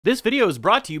This video is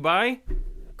brought to you by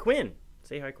Quinn.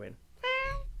 Say hi, Quinn.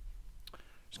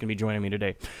 She's going to be joining me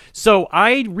today. So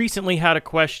I recently had a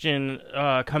question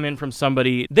come in from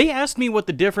somebody. They asked me what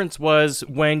the difference was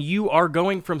when you are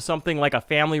going from something like a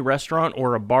family restaurant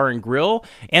or a bar and grill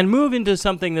and move into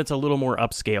something that's a little more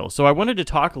upscale. So I wanted to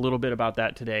talk a little bit about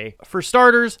that today. For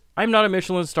starters, I'm not a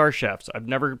Michelin star chef. I've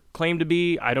never claimed to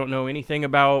be. I don't know anything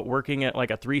about working at like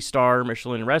a 3-star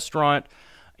Michelin restaurant.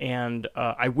 And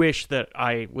I wish that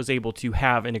I was able to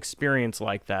have an experience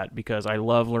like that because I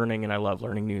love learning and I love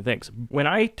learning new things. When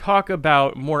I talk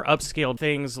about more upscale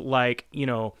things like, you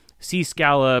know, sea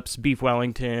scallops, beef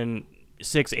Wellington,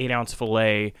 6-8-ounce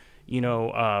filet, you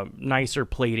know, nicer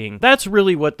plating, that's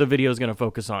really what the video is going to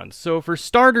focus on. So for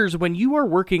starters, when you are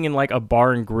working in like a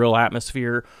bar and grill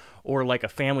atmosphere or like a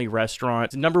family restaurant,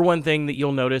 the number one thing that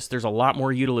you'll notice, there's a lot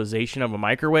more utilization of a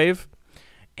microwave.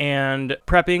 And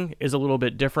prepping is a little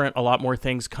bit different. A lot more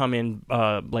things come in,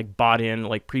 like bought in,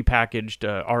 like prepackaged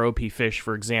ROP fish,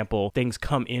 for example. Things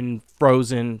come in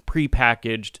frozen,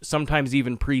 prepackaged, sometimes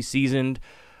even pre-seasoned.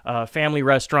 Family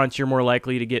restaurants, you're more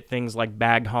likely to get things like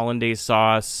bagged hollandaise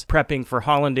sauce. Prepping for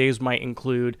hollandaise might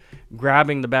include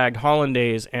grabbing the bagged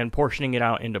hollandaise and portioning it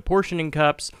out into portioning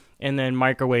cups, and then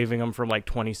microwaving them for like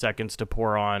 20 seconds to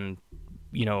pour on,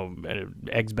 you know,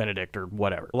 eggs Benedict or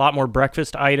whatever. A lot more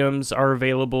breakfast items are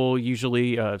available,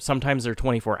 usually. Sometimes they're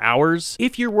 24 hours.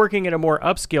 If you're working at a more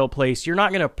upscale place, you're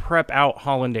not going to prep out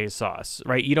hollandaise sauce,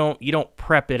 right? You don't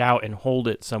prep it out and hold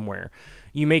it somewhere.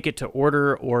 You make it to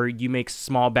order, or you make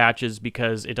small batches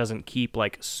because it doesn't keep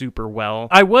like super well.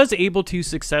 I was able to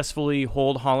successfully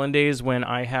hold hollandaise when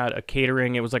I had a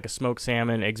catering. It was like a smoked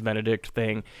salmon, eggs Benedict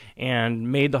thing,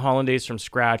 and made the hollandaise from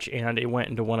scratch, and it went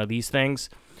into one of these things.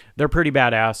 They're pretty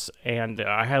badass, and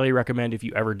I highly recommend if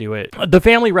you ever do it. The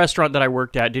family restaurant that I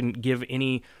worked at didn't give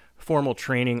any formal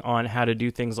training on how to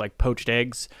do things like poached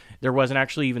eggs. There wasn't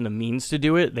actually even the means to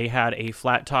do it. They had a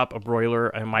flat top, a broiler,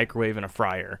 a microwave, and a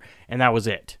fryer, and that was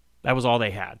it. That was all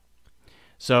they had.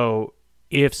 So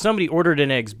if somebody ordered an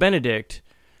eggs Benedict,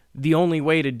 the only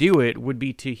way to do it would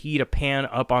be to heat a pan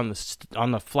up on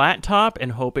the flat top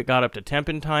and hope it got up to temp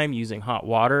in time using hot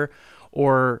water,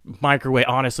 or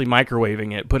honestly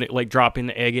microwaving it, put it like dropping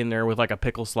the egg in there with like a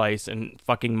pickle slice and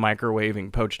fucking microwaving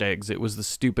poached eggs. It was the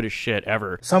stupidest shit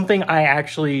ever. Something I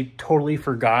actually totally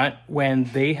forgot, when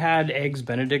they had eggs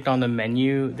Benedict on the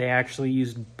menu, they actually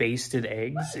used basted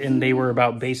eggs, and they were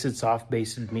about basted soft,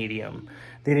 basted medium.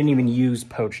 They didn't even use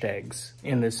poached eggs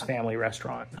in this family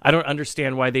restaurant. I don't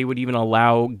understand why they would even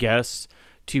allow guests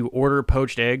to order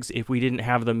poached eggs if we didn't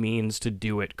have the means to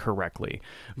do it correctly.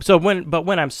 So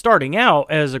when I'm starting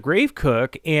out as a grave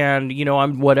cook and, you know,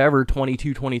 I'm whatever,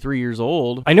 22, 23 years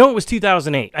old, I know it was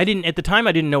 2008. At the time,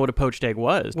 I didn't know what a poached egg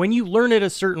was. When you learn it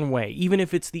a certain way, even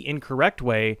if it's the incorrect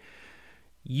way,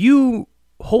 you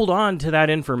hold on to that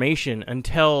information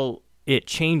until it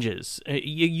changes.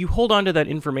 You hold on to that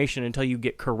information until you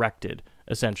get corrected,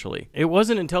 essentially. It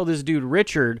wasn't until this dude,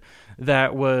 Richard,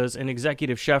 that was an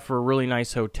executive chef for a really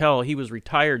nice hotel. He was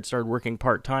retired, started working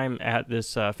part-time at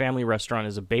this family restaurant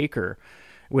as a baker,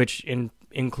 which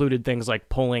included things like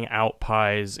pulling out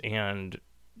pies and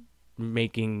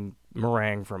making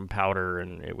meringue from powder,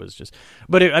 and it was just...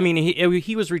 But,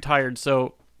 he was retired,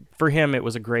 so for him, it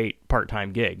was a great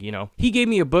part-time gig, you know. He gave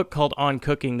me a book called On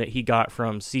Cooking that he got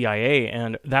from CIA,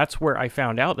 and that's where I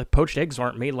found out that poached eggs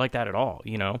aren't made like that at all,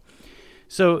 you know.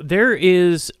 So there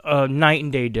is a night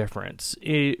and day difference.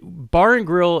 Bar and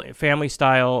grill, family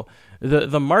style,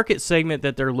 the market segment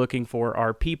that they're looking for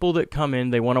are people that come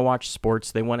in, they want to watch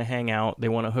sports, they want to hang out, they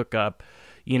want to hook up.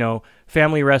 You know,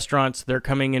 family restaurants, they're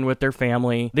coming in with their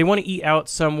family. They want to eat out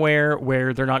somewhere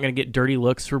where they're not going to get dirty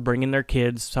looks for bringing their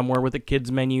kids, somewhere with a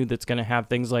kids menu that's going to have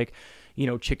things like, you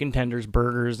know, chicken tenders,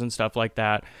 burgers, and stuff like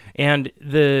that. And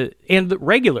the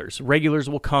regulars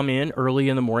will come in early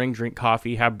in the morning, drink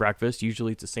coffee, have breakfast.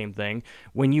 Usually it's the same thing.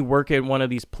 When you work at one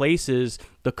of these places,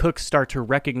 the cooks start to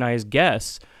recognize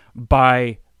guests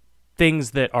by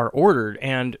things that are ordered,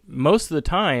 and most of the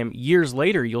time, years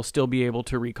later, you'll still be able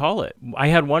to recall it. I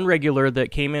had one regular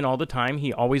that came in all the time.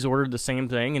 He always ordered the same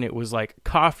thing, and it was like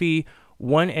coffee,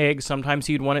 1 egg, sometimes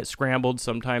he'd want it scrambled,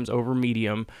 sometimes over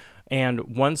medium,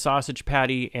 and 1 sausage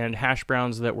patty and hash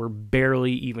browns that were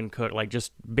barely even cooked, like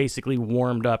just basically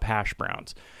warmed up hash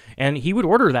browns. And he would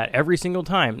order that every single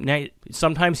time. Now,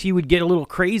 sometimes he would get a little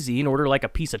crazy and order like a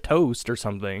piece of toast or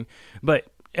something, but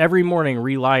every morning,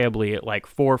 reliably, at like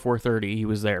 4:30, he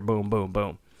was there. Boom, boom,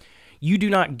 boom. You do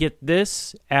not get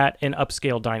this at an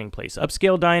upscale dining place.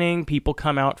 Upscale dining, people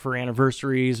come out for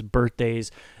anniversaries,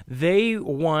 birthdays. They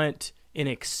want an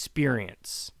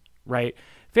experience, right?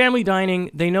 Family dining,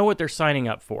 they know what they're signing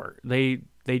up for. They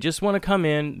They just want to come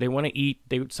in. They want to eat.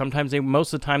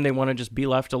 Most of the time, they want to just be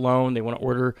left alone. They want to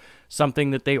order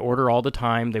something that they order all the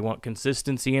time. They want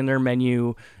consistency in their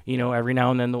menu. You know, every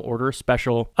now and then they'll order a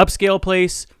special. Upscale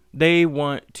place, they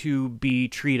want to be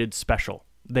treated special.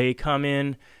 They come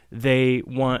in.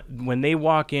 When they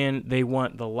walk in, they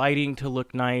want the lighting to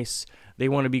look nice. They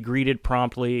want to be greeted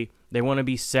promptly. They want to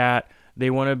be sat. They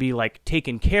want to be like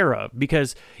taken care of,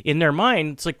 because in their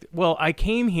mind, it's like, well, I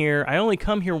only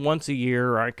come here once a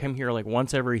year, or I come here like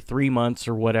once every 3 months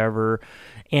or whatever,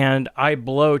 and I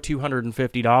blow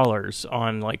 $250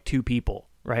 on like 2 people,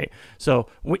 right? So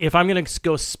if I'm going to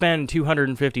go spend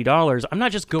 $250, I'm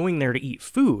not just going there to eat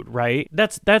food, right?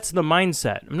 That's the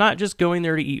mindset. I'm not just going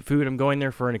there to eat food. I'm going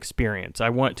there for an experience. I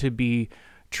want to be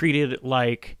treated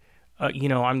like,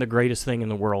 I'm the greatest thing in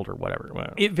the world or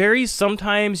whatever. It varies.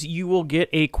 Sometimes you will get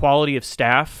a quality of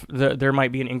staff. There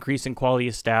might be an increase in quality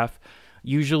of staff.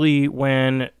 Usually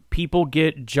when people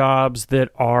get jobs that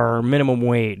are minimum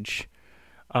wage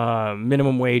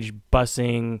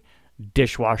busing,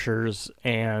 dishwashers,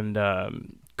 and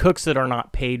cooks that are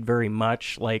not paid very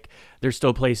much. Like, there's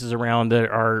still places around that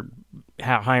are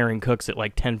hiring cooks at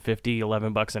like $10.50,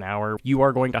 $11 an hour. You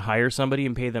are going to hire somebody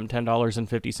and pay them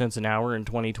 $10.50 an hour in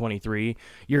 2023.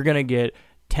 You're going to get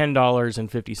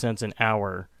 $10.50 an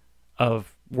hour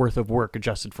worth of work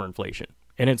adjusted for inflation.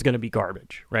 And it's going to be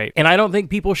garbage, right? And I don't think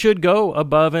people should go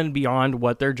above and beyond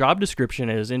what their job description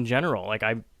is in general. Like,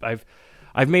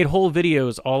 I've made whole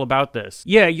videos all about this.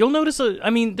 Yeah, you'll notice,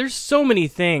 there's so many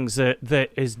things that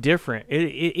is different.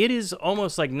 It is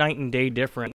almost like night and day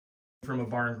different from a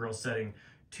bar and grill setting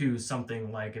to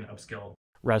something like an upscale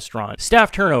restaurant.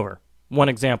 Staff turnover, one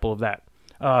example of that.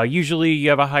 Usually you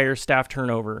have a higher staff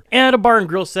turnover. At a bar and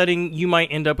grill setting, you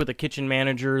might end up with a kitchen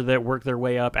manager that worked their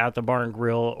way up at the bar and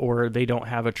grill, or they don't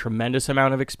have a tremendous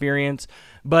amount of experience,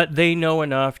 but they know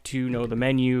enough to know the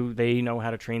menu. They know how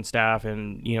to train staff,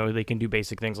 and they can do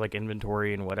basic things like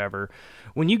inventory and whatever.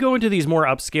 When you go into these more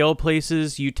upscale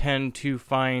places, you tend to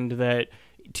find that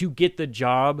to get the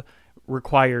job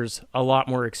requires a lot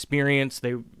more experience.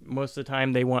 Most of the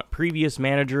time they want previous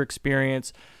manager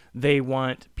experience. They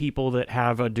want people that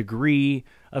have a degree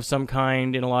of some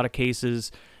kind in a lot of cases.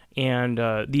 And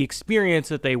the experience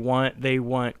that they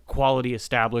want quality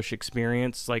established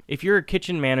experience. Like, if you're a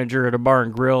kitchen manager at a bar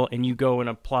and grill and you go and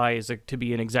apply to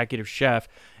be an executive chef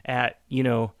at,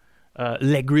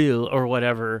 Le Grill or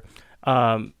whatever,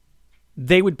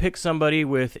 they would pick somebody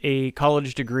with a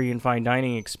college degree in fine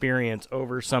dining experience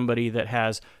over somebody that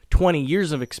has 20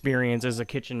 years of experience as a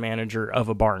kitchen manager of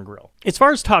a bar and grill. As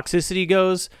far as toxicity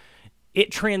goes,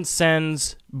 it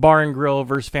transcends bar and grill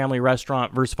versus family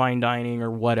restaurant versus fine dining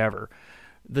or whatever.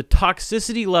 The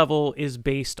toxicity level is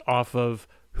based off of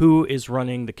who is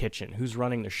running the kitchen, who's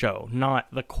running the show, not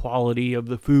the quality of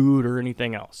the food or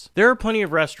anything else. There are plenty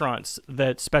of restaurants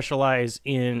that specialize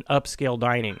in upscale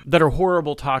dining that are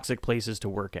horrible, toxic places to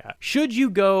work at. Should you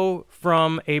go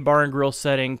from a bar and grill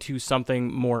setting to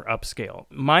something more upscale?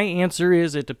 My answer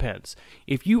is it depends.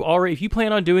 If you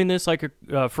plan on doing this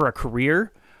for a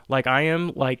career, like I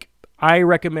am, I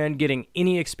recommend getting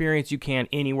any experience you can,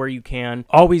 anywhere you can.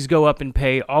 Always go up in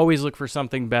pay. Always look for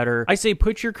something better. I say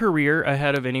put your career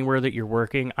ahead of anywhere that you're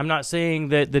working. I'm not saying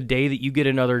that the day that you get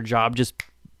another job, just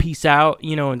peace out,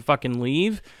 and fucking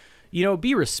leave.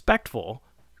 Be respectful.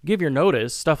 Give your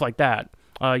notice, stuff like that.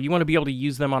 You want to be able to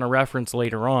use them on a reference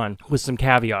later on with some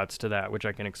caveats to that, which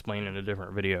I can explain in a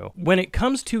different video. When it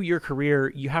comes to your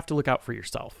career, you have to look out for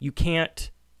yourself. You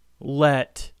can't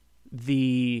let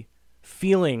the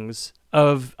feelings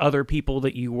of other people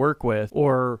that you work with,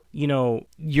 or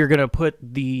you're gonna put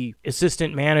the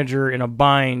assistant manager in a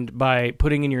bind by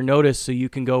putting in your notice so you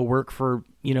can go work for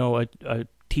a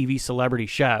TV celebrity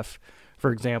chef,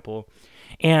 for example.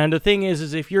 And the thing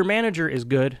is if your manager is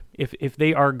good, if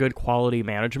they are good quality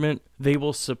management, they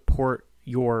will support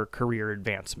your career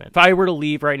advancement. If I were to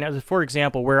leave right now, for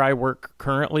example, where I work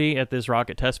currently at this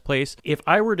rocket test place, if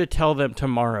I were to tell them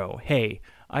tomorrow, hey,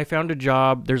 I found a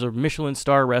job, there's a Michelin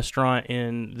star restaurant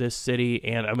in this city,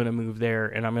 and I'm going to move there,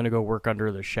 and I'm going to go work under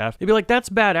the chef. They'd be like, that's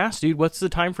badass, dude. What's the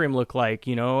time frame look like?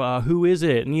 Who is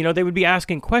it? And, they would be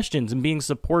asking questions and being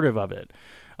supportive of it.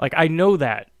 Like, I know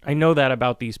that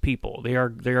about these people. They are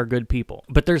good people.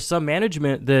 But there's some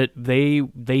management that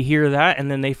they hear that, and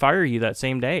then they fire you that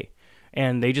same day.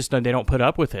 And they don't put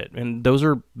up with it. And those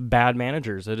are bad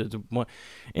managers.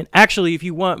 And actually, if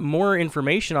you want more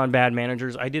information on bad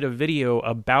managers, I did a video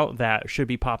about that. It should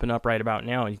be popping up right about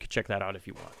now. And you can check that out if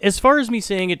you want. As far as me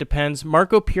saying it depends,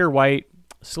 Marco Pierre White,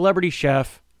 celebrity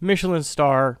chef, Michelin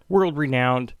star, world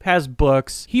renowned, has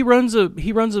books. He runs a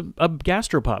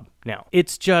gastropub now.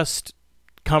 It's just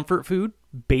comfort food,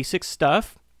 basic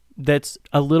stuff that's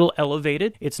a little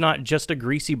elevated. It's not just a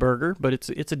greasy burger, but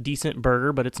it's a decent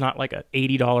burger, but it's not like a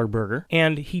 $80 burger.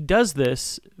 And he does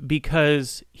this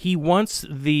because he wants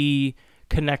the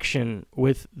connection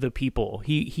with the people.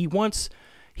 He wants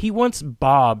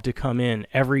Bob to come in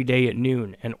every day at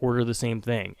noon and order the same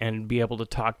thing and be able to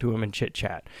talk to him and chit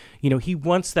chat. You know, he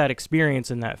wants that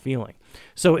experience and that feeling.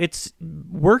 So it's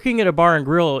working at a bar and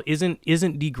grill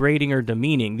isn't degrading or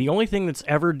demeaning. The only thing that's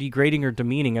ever degrading or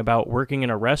demeaning about working in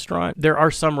a restaurant, there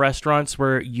are some restaurants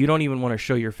where you don't even want to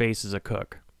show your face as a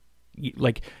cook. You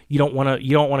don't want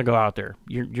to go out there.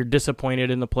 You're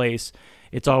disappointed in the place.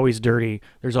 It's always dirty.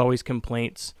 There's always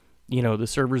complaints. You know, the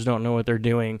servers don't know what they're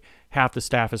doing. Half the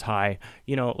staff is high.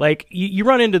 You know, like you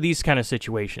run into these kind of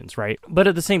situations, right? But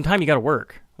at the same time, you got to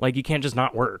work. Like, you can't just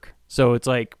not work. So it's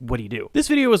like, what do you do? This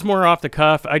video was more off the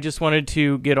cuff. I just wanted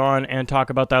to get on and talk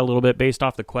about that a little bit based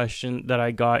off the question that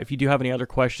I got. If you do have any other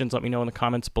questions, let me know in the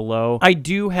comments below. I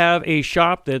do have a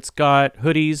shop that's got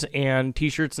hoodies and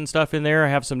t-shirts and stuff in there. I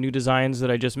have some new designs that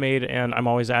I just made, and I'm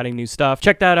always adding new stuff.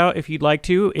 Check that out if you'd like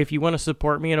to. If you want to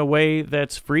support me in a way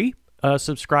that's free,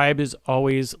 subscribe is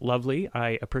always lovely.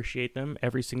 I appreciate them,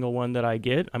 every single one that I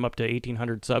get. I'm up to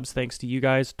 1,800 subs thanks to you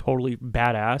guys. Totally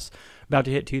badass. About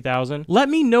to hit 2,000. Let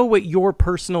me know what your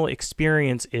personal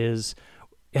experience is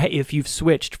if you've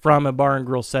switched from a bar and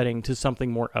grill setting to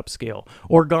something more upscale,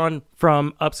 or gone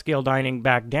from upscale dining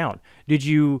back down. Did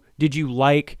you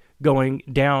like going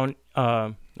down?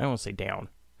 I don't want to say down.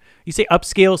 You say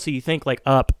upscale, so you think like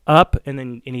up, and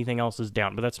then anything else is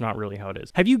down, but that's not really how it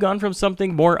is. Have you gone from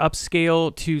something more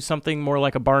upscale to something more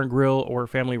like a bar and grill or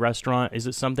family restaurant? Is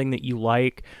it something that you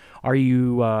like? Are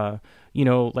you, you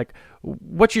know, like,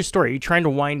 what's your story? Are you trying to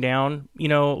wind down? You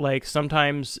know, like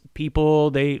sometimes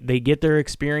people, they get their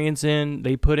experience in,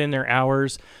 they put in their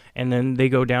hours, and then they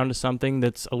go down to something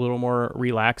that's a little more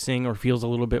relaxing or feels a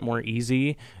little bit more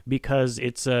easy because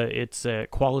it's a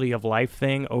quality of life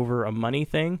thing over a money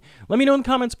thing. Let me know in the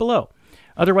comments below.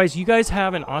 Otherwise, you guys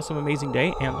have an awesome, amazing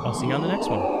day, and I'll see you on the next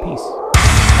one. Peace.